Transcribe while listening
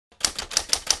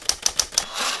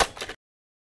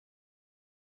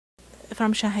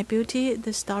from Shanghai Beauty,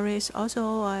 the story is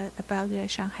also about the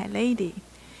Shanghai lady,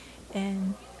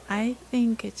 and I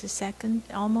think it's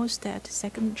almost at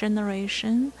second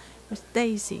generation with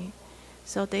Daisy.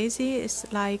 So Daisy is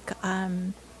like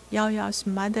Yao Yao's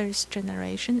mother's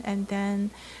generation, and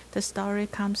then the story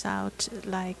comes out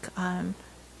like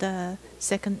the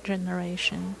second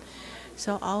generation.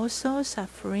 So also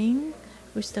suffering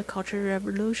with the Cultural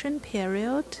Revolution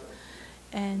period,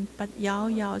 but Yao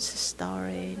Yao's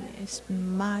story is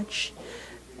much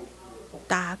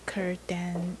darker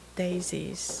than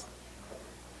Daisy's.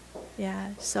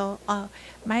 Yeah, so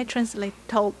my translator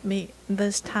told me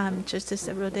this time just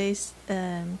several days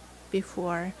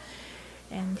before,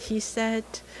 and he said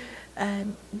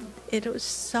it was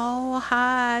so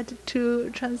hard to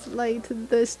translate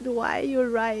this. Why you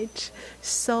write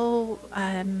so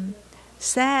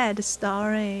sad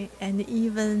story, and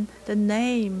even the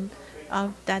name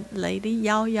of that lady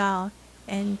Yao Yao,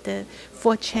 and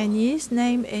for Chinese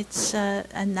name it's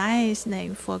a nice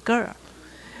name for girl.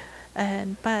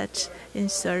 But in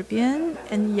Serbian,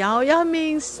 and Yao Yao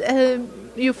means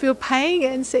you feel pain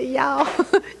and say Yao.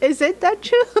 Is it that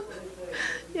true?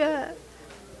 Yeah.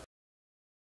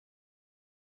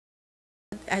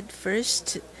 At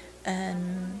first,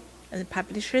 the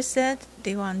publisher said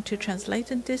they want to translate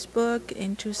this book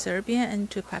into Serbian and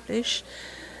to publish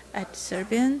at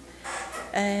Serbian.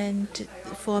 And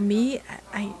for me,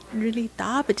 I really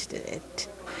doubted it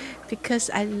because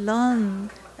I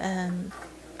learned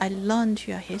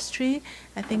your history.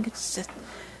 I think it's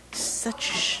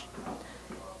such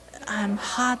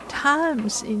hard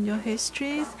times in your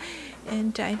histories,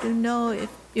 and I don't know if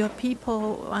your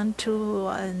people want to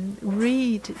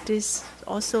read this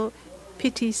also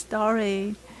pity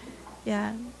story.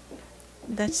 Yeah,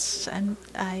 that's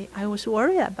I was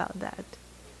worried about that.